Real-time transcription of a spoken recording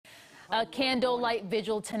A candlelight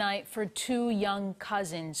vigil tonight for two young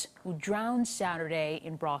cousins who drowned Saturday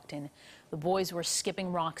in Brockton. The boys were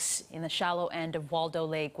skipping rocks in the shallow end of Waldo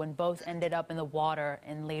Lake when both ended up in the water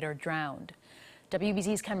and later drowned.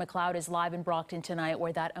 WBZ's Ken MacLeod is live in Brockton tonight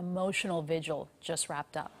where that emotional vigil just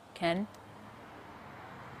wrapped up. Ken?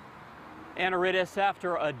 Anaritis,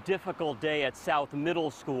 after a difficult day at South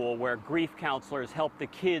Middle School where grief counselors helped the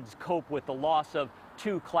kids cope with the loss of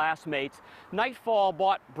two classmates, nightfall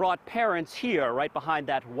brought parents here, right behind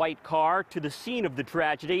that white car, to the scene of the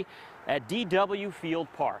tragedy at DW Field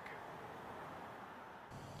Park.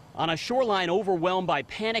 On a shoreline overwhelmed by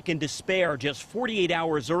panic and despair just 48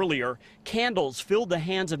 hours earlier, candles filled the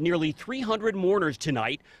hands of nearly 300 mourners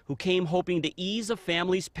tonight who came hoping to ease a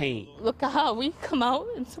family's pain. Look at how we come out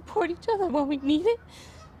and support each other when we need it,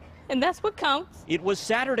 and that's what counts. It was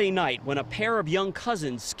Saturday night when a pair of young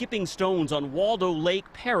cousins skipping stones on Waldo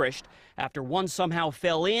Lake perished after one somehow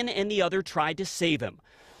fell in and the other tried to save him.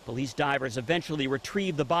 Police divers eventually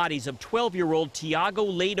retrieved the bodies of 12-year-old Tiago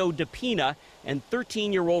Depina and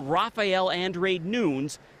 13-year-old Rafael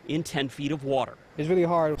Andrande in 10 feet of water. It's really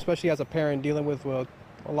hard, especially as a parent dealing with a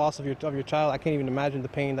loss of your child. I can't even imagine the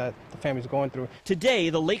pain that the family's going through. Today,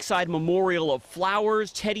 the lakeside memorial of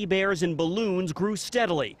flowers, teddy bears, and balloons grew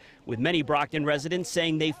steadily, with many Brockton residents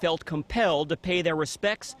saying they felt compelled to pay their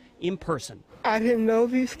respects in person. I didn't know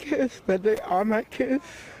these kids, but they are my kids.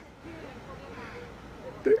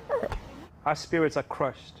 Our spirits are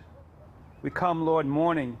crushed. We come, Lord,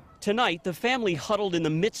 mourning. Tonight, the family huddled in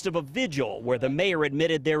the midst of a vigil where the mayor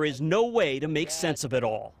admitted there is no way to make sense of it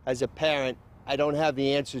all. As a parent, I don't have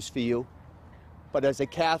the answers for you, but as a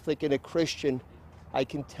Catholic and a Christian, I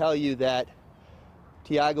can tell you that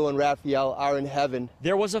Tiago and Rafael are in heaven.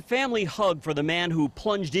 There was a family hug for the man who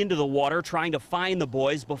plunged into the water trying to find the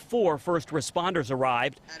boys before first responders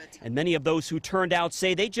arrived. And many of those who turned out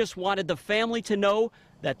say they just wanted the family to know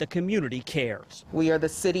that the community cares. We are the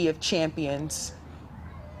city of champions,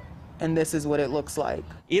 and this is what it looks like.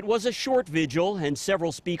 It was a short vigil, and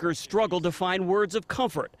several speakers struggled to find words of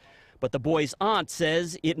comfort. But the boy's aunt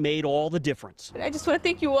says it made all the difference. I just want to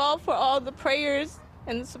thank you all for all the prayers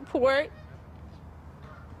and the support.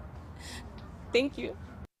 Thank you.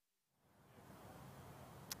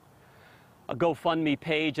 A GoFundMe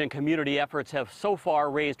page and community efforts have so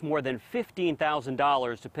far raised more than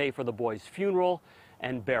 $15,000 to pay for the boy's funeral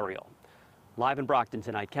and burial. Live in Brockton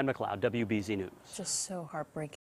tonight, Ken MacLeod, WBZ News. Just so heartbreaking.